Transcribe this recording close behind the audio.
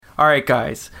Alright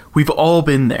guys, we've all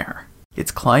been there. It's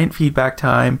client feedback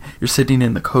time, you're sitting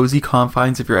in the cozy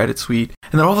confines of your edit suite,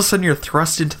 and then all of a sudden you're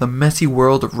thrust into the messy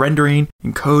world of rendering,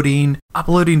 encoding,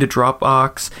 uploading to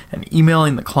Dropbox, and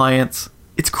emailing the clients.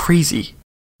 It's crazy.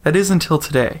 That is until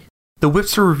today. The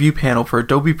Wipster review panel for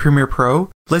Adobe Premiere Pro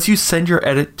lets you send your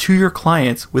edit to your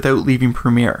clients without leaving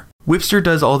Premiere. Wipster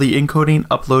does all the encoding,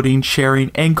 uploading, sharing,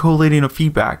 and collating of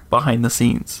feedback behind the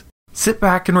scenes. Sit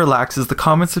back and relax as the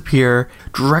comments appear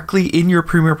directly in your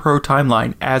Premiere Pro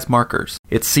timeline as markers.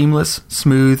 It's seamless,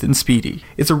 smooth, and speedy.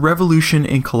 It's a revolution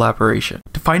in collaboration.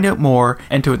 To find out more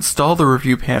and to install the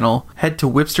review panel, head to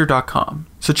wipster.com.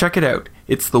 So check it out.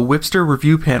 It's the Wipster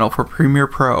review panel for Premiere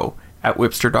Pro at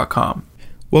wipster.com.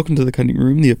 Welcome to The Cutting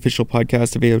Room, the official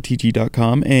podcast of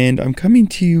AOTG.com, and I'm coming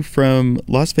to you from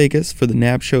Las Vegas for the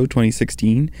NABShow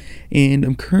 2016, and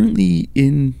I'm currently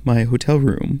in my hotel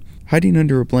room, hiding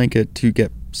under a blanket to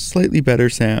get slightly better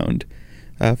sound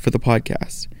for the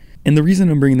podcast. And the reason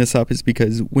I'm bringing this up is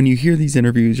because when you hear these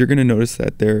interviews, you're going to notice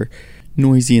that they're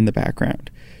noisy in the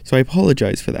background. So I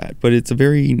apologize for that, but it's a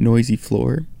very noisy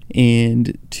floor,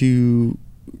 and to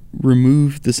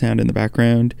remove the sound in the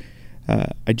background,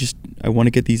 I want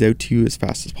to get these out to you as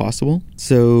fast as possible.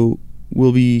 So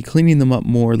we'll be cleaning them up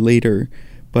more later,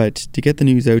 but to get the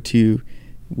news out to you,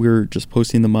 we're just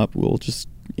posting them up. We'll just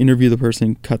interview the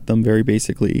person, cut them very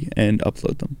basically, and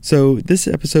upload them. So this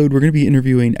episode, we're going to be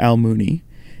interviewing Al Mooney,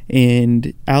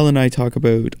 and Al and I talk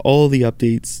about all the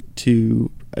updates to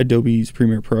Adobe's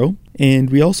Premiere Pro, and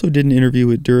we also did an interview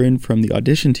with Duran from the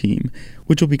Audition team,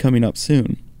 which will be coming up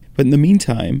soon. But in the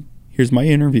meantime, here's my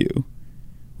interview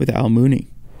with Al Mooney.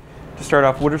 To start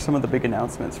off, what are some of the big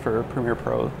announcements for Premiere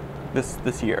Pro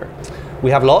this year? We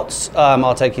have lots.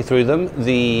 I'll take you through them.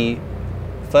 The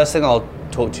first thing I'll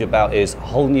talk to you about is a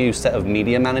whole new set of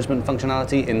media management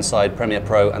functionality inside Premiere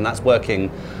Pro, and that's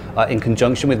working in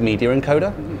conjunction with Media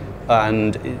Encoder.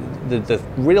 And the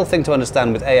real thing to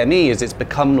understand with AME is it's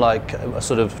become like a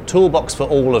sort of toolbox for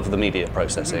all of the media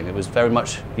processing. It was very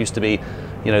much used to be,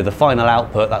 the final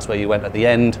output, that's where you went at the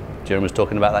end. Jeremy was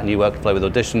talking about that new workflow with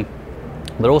Audition.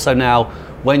 But also now,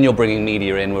 when you're bringing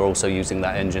media in, we're also using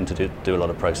that engine to do a lot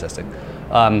of processing.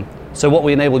 So what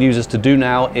we enable users to do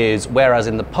now is, whereas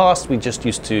in the past you just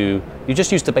used to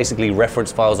basically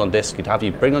reference files on disk,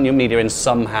 you bring on your media in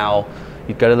somehow,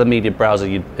 you'd go to the media browser,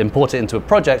 you'd import it into a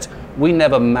project. We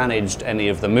never managed any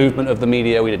of the movement of the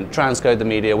media, we didn't transcode the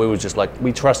media, we were just like,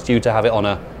 we trust you to have it on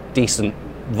a decent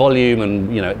volume,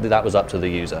 and that was up to the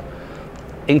user.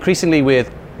 Increasingly,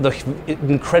 with the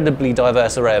incredibly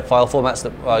diverse array of file formats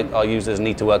that our users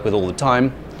need to work with all the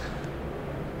time,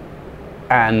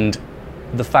 and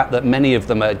the fact that many of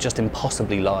them are just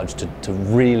impossibly large to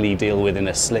really deal with in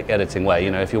a slick editing way.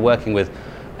 If you're working with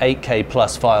 8K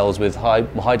plus files with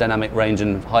high dynamic range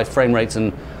and high frame rates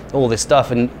and all this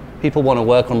stuff, and people want to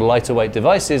work on lighter weight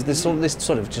devices,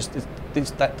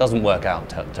 that doesn't work out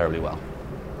terribly well.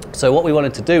 So what we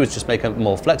wanted to do is just make a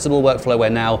more flexible workflow where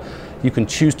now you can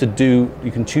choose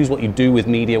what you do with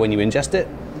media when you ingest it.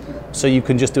 So you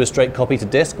can just do a straight copy to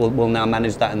disk. We'll now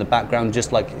manage that in the background,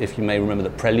 just like, if you may remember,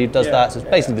 that Prelude does that. So it's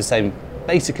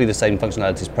basically the same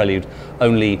functionality as Prelude,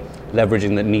 only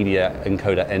leveraging the media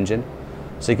encoder engine.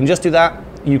 So you can just do that.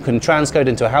 You can transcode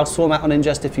into a house format on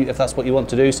ingest if that's what you want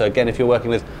to do. So again, if you're working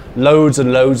with loads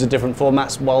and loads of different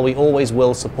formats, while we always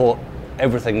will support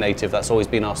everything native, that's always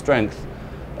been our strength.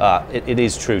 It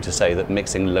is true to say that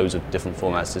mixing loads of different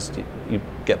formats you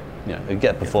get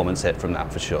a performance hit from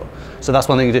that for sure. So that's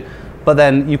one thing you do. But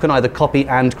then you can either copy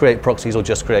and create proxies or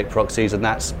just create proxies, and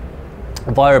that's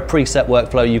via a preset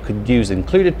workflow. You could use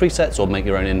included presets or make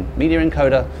your own in media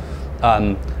encoder.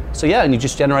 And you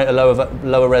just generate a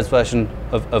lower res version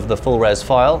of the full res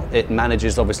file. It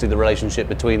manages obviously the relationship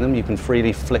between them. You can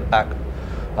freely flick back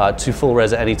to full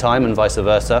res at any time and vice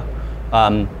versa.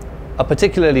 A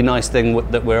particularly nice thing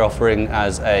that we're offering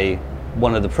as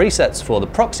one of the presets for the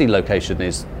proxy location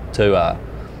is to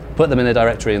put them in a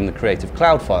directory in the Creative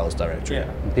Cloud Files directory. Yeah.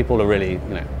 And people are really,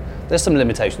 there's some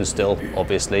limitations still,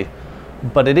 obviously,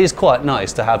 but it is quite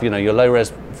nice to have, your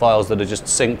low-res files that are just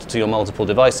synced to your multiple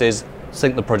devices,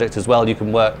 sync the project as well. You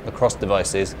can work across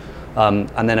devices,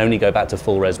 and then only go back to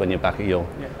full res when you're back at your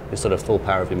sort of full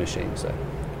power of your machine. So,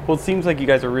 well, it seems like you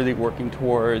guys are really working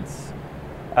towards.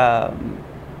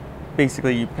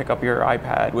 Basically, you pick up your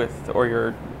iPad or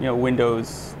your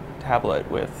Windows tablet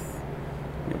with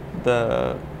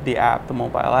the app, the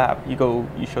mobile app. You go,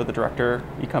 you show the director,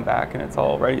 you come back, and it's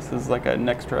all ready. So this is like an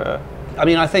extra. I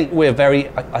mean, I think we're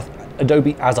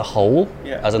Adobe as a whole,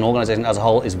 as an organization as a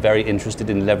whole, is very interested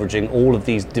in leveraging all of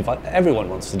these devices. Everyone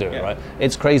wants to do it, right?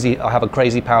 It's crazy. I have a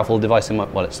crazy powerful device in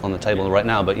it's on the table right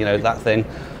now, but that thing.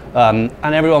 And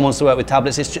everyone wants to work with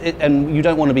tablets, and you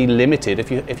don't want to be limited.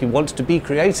 If you want to be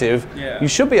creative, you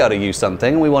should be able to use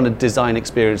something. We want to design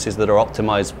experiences that are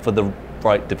optimized for the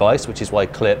right device, which is why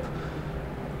Clip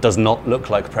does not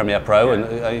look like Premiere Pro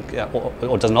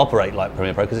or doesn't operate like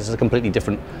Premiere Pro, because it's a completely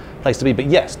different place to be. But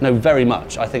yes, no, very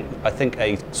much. I think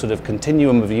a sort of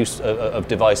continuum of use of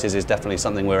devices is definitely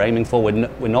something we're aiming for.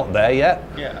 We're not there yet.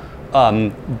 Yeah.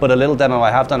 But a little demo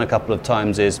I have done a couple of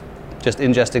times is just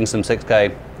ingesting some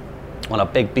 6K on a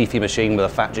big beefy machine with a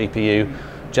fat GPU,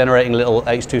 generating little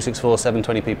H.264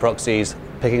 720p proxies,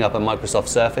 picking up a Microsoft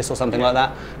Surface or something like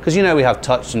that. Because we have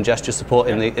touch and gesture support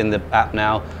in the app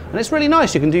now, and it's really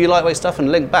nice. You can do your lightweight stuff and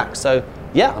link back. So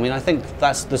yeah, I mean, I think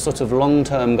that's the sort of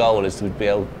long-term goal, is to be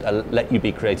able to let you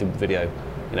be creative with video,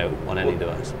 on any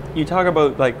device. You talk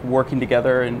about like working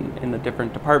together in the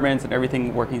different departments and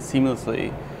everything working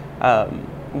seamlessly.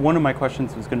 One of my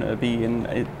questions was going to be, and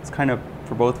it's kind of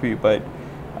for both of you, but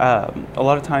a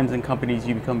lot of times in companies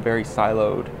you become very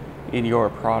siloed in your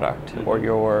product or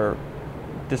your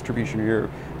distribution.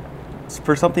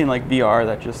 For something like VR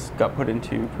that just got put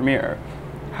into Premiere,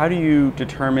 how do you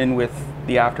determine with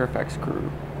the After Effects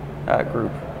group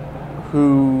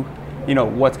who,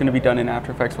 what's going to be done in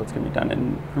After Effects, what's going to be done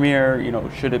in Premiere?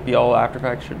 Should it be all After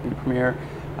Effects? Should it be Premiere?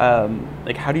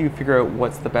 Like, how do you figure out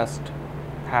what's the best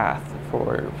path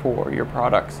for your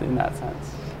products in that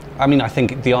sense? I mean, I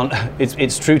think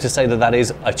it's true to say that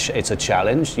is it's a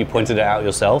challenge. You pointed it out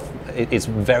yourself. It's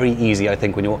very easy, I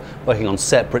think, when you're working on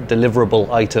separate deliverable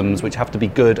items which have to be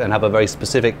good and have a very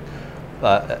specific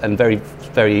and very,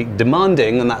 very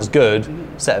demanding, and that's good,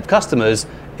 set of customers.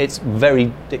 It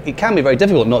can be very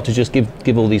difficult not to just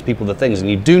give all these people the things, and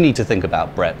you do need to think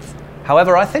about breadth.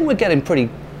 However, I think we're getting pretty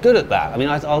good at that. I mean,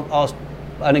 I'll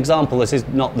an example. This is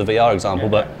not the VR example,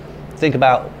 but think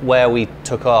about where we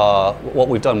took what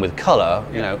we've done with color.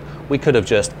 We could have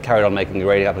just carried on making a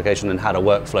grading application and had a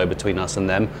workflow between us and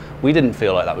them. We didn't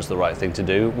feel like that was the right thing to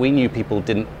do. We knew people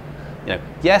didn't,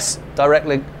 yes, direct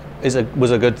link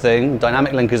was a good thing,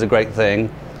 dynamic link is a great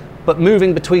thing, but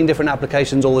moving between different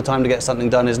applications all the time to get something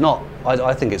done is not,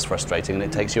 I think it's frustrating, and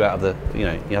it takes you out of the,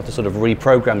 you have to sort of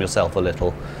reprogram yourself a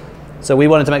little. So we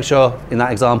wanted to make sure, in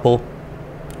that example,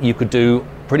 you could do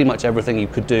pretty much everything you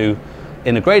could do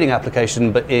in a grading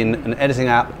application, but in an editing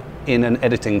app, in an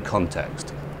editing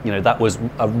context. That was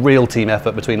a real team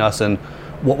effort between us and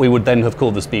what we would then have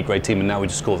called the speed grade team, and now we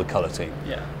just call the color team.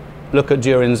 Yeah. Look at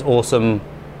Durin's awesome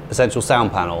Essential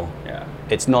Sound panel. Yeah.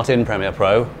 It's not in Premiere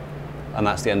Pro, and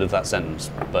that's the end of that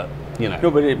sentence. But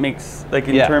No, but it makes, like,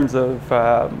 in terms of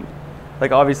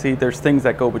like, obviously there's things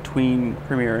that go between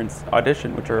Premiere and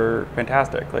Audition which are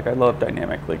fantastic. Like, I love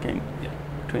dynamic linking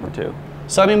between the two.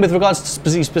 So I mean, with regards to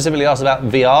you specifically asked about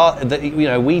VR,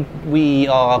 we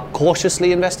are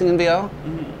cautiously investing in VR.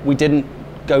 We didn't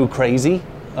go crazy.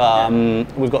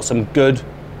 We've got some good,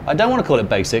 I don't want to call it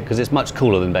basic because it's much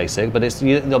cooler than basic, but it's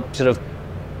the sort of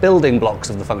building blocks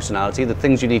of the functionality, the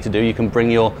things you need to do. You can bring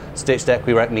your stitched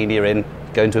Equirect media in,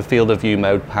 go into a field of view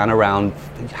mode, pan around,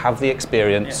 have the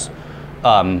experience.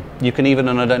 You can even,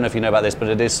 and I don't know if you know about this, but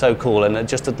it is so cool and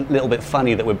just a little bit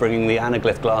funny that we're bringing the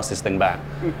anaglyph glasses thing back.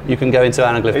 You can go into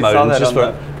anaglyph mode. I saw that just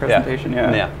on the presentation,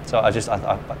 yeah. So I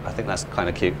think that's kind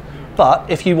of cute. But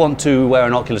if you want to wear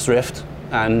an Oculus Rift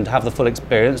and have the full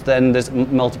experience, then there's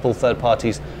multiple third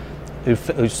parties who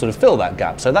sort of fill that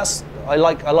gap. So I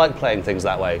like playing things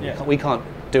that way. Yeah. We can't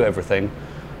do everything.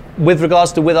 With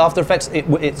regards to After Effects,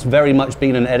 it's very much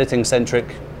been an editing-centric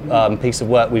piece of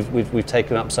work we've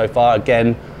taken up so far.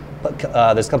 Again, but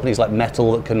there's companies like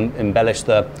Metal that can embellish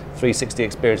the 360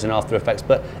 experience in After Effects.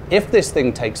 But if this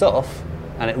thing takes off,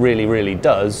 and it really, really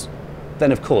does,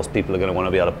 then of course people are going to want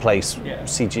to be able to place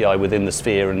CGI within the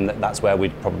sphere, and that's where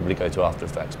we'd probably go to After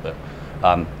Effects. But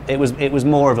it was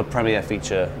more of a Premiere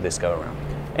feature this go around.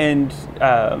 And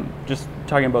just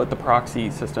talking about the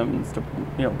proxy systems,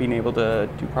 being able to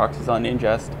do proxies on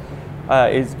ingest,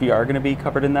 is VR going to be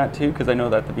covered in that too? Because I know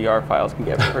that the VR files can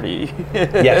get pretty...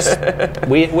 Yes.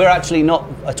 We're actually not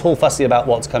at all fussy about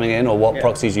what's coming in or what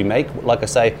proxies you make. Like I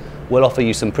say, we'll offer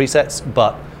you some presets,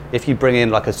 but if you bring in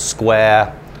like a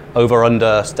square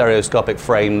over-under stereoscopic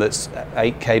frame that's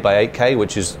 8K by 8K,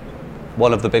 which is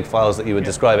one of the big files that you were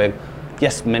describing,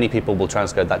 yes, many people will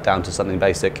transcode that down to something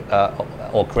basic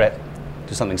or create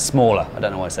to something smaller. I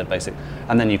don't know why I said basic.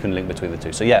 And then you can link between the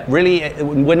two. So yeah, really,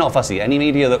 we're not fussy. Any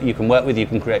media that you can work with, you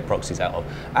can create proxies out of.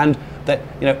 And that,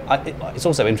 it's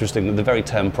also interesting that the very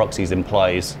term proxies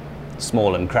implies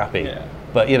small and crappy. Yeah.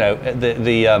 But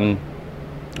I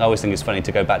always think it's funny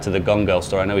to go back to the Gone Girl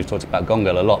story. I know we've talked about Gone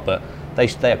Girl a lot, but they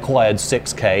acquired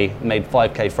 6K, made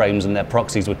 5K frames, and their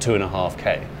proxies were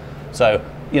 2.5K. So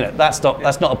that's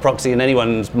not a proxy in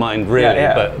anyone's mind really,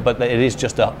 Yeah. but it is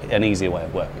just an easier way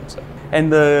of working. So.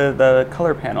 And the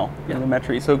color panel in the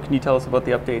Metri. So can you tell us about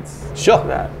the updates? Sure. To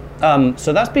that?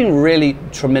 So that's been really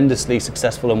tremendously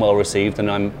successful and well received,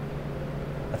 and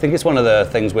I think it's one of the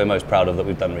things we're most proud of that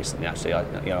we've done recently. Actually,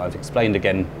 I've explained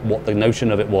again what the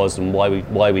notion of it was and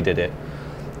why we did it,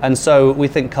 and so we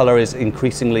think color is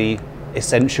increasingly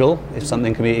essential. If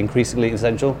something can be increasingly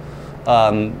essential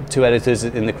to editors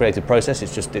in the creative process,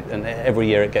 and every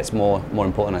year it gets more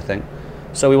important, I think.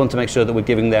 So we want to make sure that we're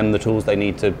giving them the tools they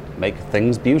need to make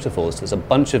things beautiful. So there's a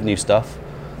bunch of new stuff.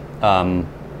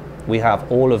 We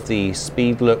have all of the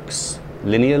Speed Looks,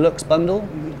 Linear Looks bundle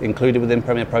included within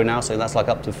Premiere Pro now, so that's like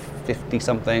up to 50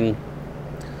 something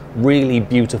really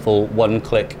beautiful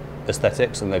one-click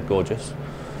aesthetics, and they're gorgeous.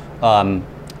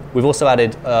 We've also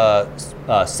added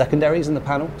secondaries in the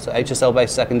panel, so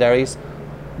HSL-based secondaries,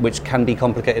 which can be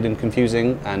complicated and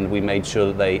confusing, and we made sure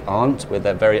that they aren't.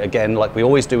 They're very, again, like we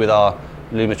always do with our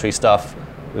Lumetri stuff,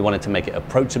 we wanted to make it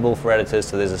approachable for editors,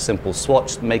 so there's a simple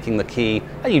swatch making the key.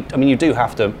 You do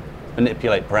have to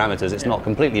manipulate parameters, it's not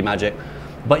completely magic,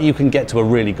 but you can get to a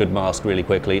really good mask really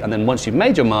quickly, and then once you've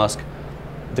made your mask,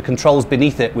 the controls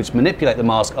beneath it which manipulate the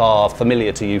mask are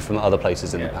familiar to you from other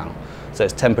places in the panel. So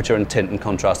it's temperature and tint and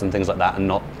contrast and things like that, and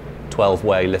not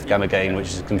 12-way lift gamma gain, which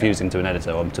is confusing to an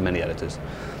editor, or to many editors.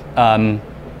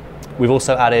 We've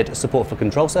also added support for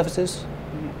control surfaces.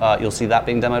 You'll see that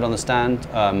being demoed on the stand,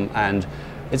 and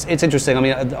it's interesting.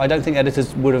 I don't think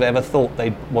editors would have ever thought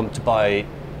they'd want to buy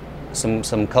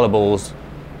some color balls,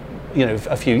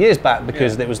 a few years back,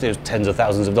 because it was tens of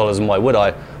thousands of dollars, and why would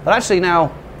I? But actually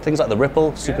now, things like the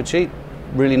Ripple, super cheap,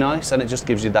 really nice, and it just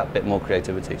gives you that bit more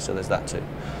creativity, so there's that too.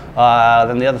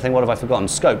 Then the other thing, what have I forgotten?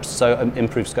 Scopes, so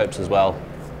improved scopes as well.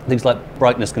 Things like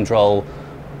brightness control,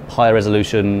 higher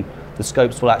resolution. The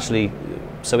scopes will actually,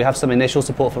 so we have some initial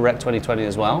support for Rec 2020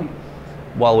 as well.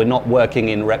 While we're not working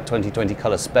in Rec 2020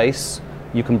 color space,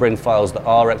 you can bring files that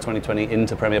are Rec 2020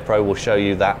 into Premiere Pro. We'll show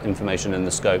you that information in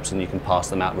the scopes, and you can pass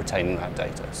them out retaining that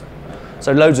data.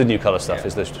 So loads of new color stuff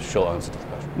is the short answer to the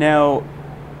question. Now,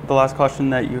 the last question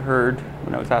that you heard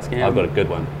when I was asking him. I've got a good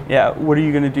one. Yeah, what are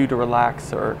you going to do to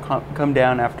relax or come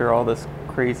down after all this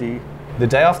crazy? The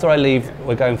day after I leave,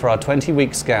 we're going for our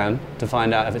 20-week scan to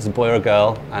find out if it's a boy or a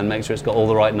girl and make sure it's got all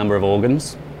the right number of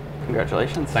organs.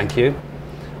 Congratulations. Thank you.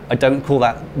 I don't call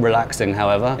that relaxing,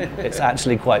 however. It's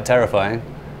actually quite terrifying.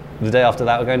 The day after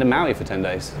that, we're going to Maui for 10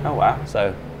 days. Oh, wow.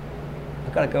 So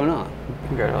I've got it going on.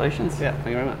 Congratulations. Yeah, thank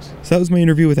you very much. So that was my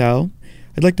interview with Al.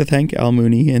 I'd like to thank Al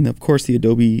Mooney and, of course, the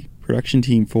Adobe production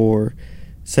team for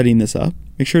setting this up.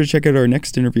 Make sure to check out our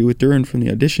next interview with Duran from the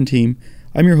Audition team.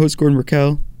 I'm your host, Gordon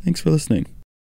Raquel. Thanks for listening.